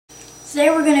Today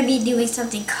we're going to be doing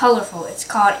something colorful. It's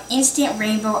called instant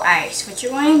rainbow ice. What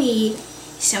you're going to need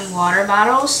is some water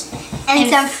bottles and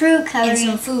some fruit coloring. And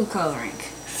some food coloring.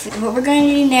 What we're going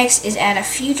to do next is add a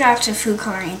few drops of food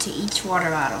coloring into each water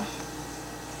bottle.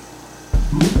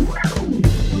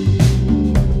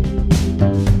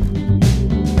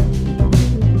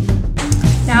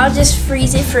 Now just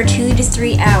freeze it for 2 to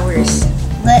 3 hours.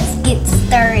 Let's get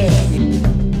started.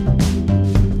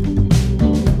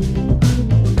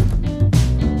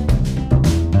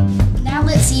 Now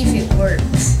let's see if it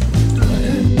works.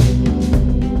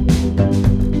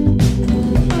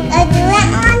 Can I do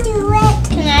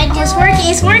it? It's working,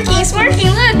 it's working, it's working,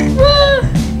 look! Woo!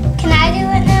 Can I do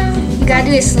it now? You gotta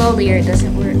do it slowly or it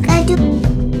doesn't work. I do.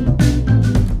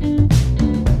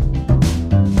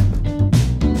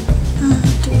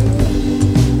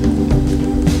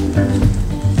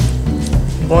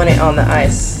 You want it on the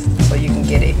ice so you can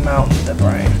get it melt the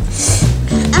brine.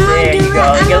 There you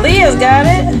go. Leah's got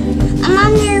it.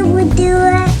 I'm gonna do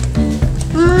it.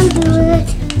 I'm gonna do it.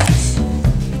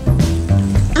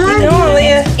 Keep going,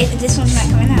 Leah. This one's not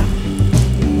coming out.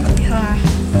 Okay, hold on.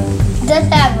 Does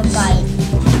have a bite.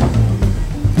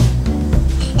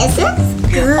 It looks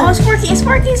good. Oh, it's working, it's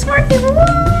working, it's working. Woo!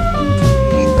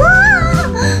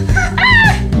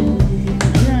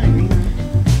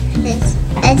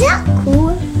 Is that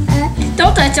cool?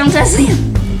 Don't touch Liam.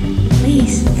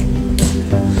 Please.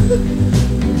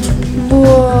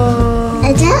 Whoa.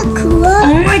 Is that cool?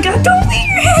 Oh my god, don't beat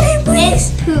your head in,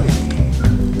 please. Poop.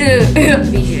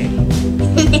 Beat your head.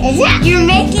 Is that? You're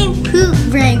making poop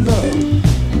rainbow.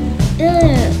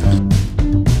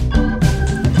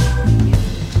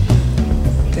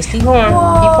 Just keep pouring.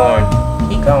 Keep pouring.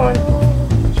 Keep going.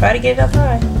 Try to get it up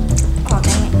high. Oh,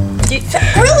 dang it.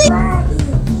 Really?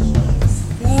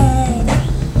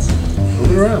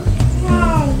 Move it around.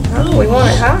 Oh, we want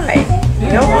it high. You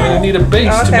know We're what? gonna need a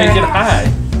base to make it high.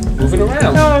 Move it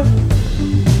around. No.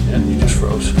 Yeah, you just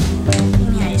froze.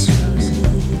 Yeah, I just froze.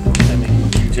 I mean,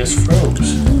 you just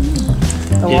froze.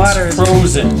 The water It's is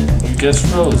frozen. You just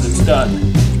froze. It's done.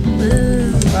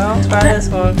 Well, try this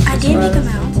one. I did make them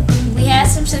out. We had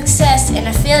some success and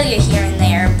a failure here and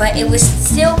there, but it was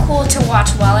still cool to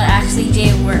watch while it actually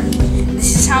did work.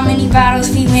 This is how many bottles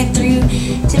we went through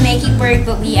to make it work,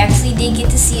 but we actually did get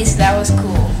to see it, so that was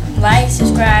cool. Like,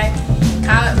 subscribe,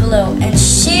 comment below, and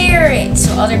share it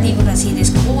so other people can see this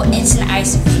cool instant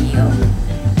ice video.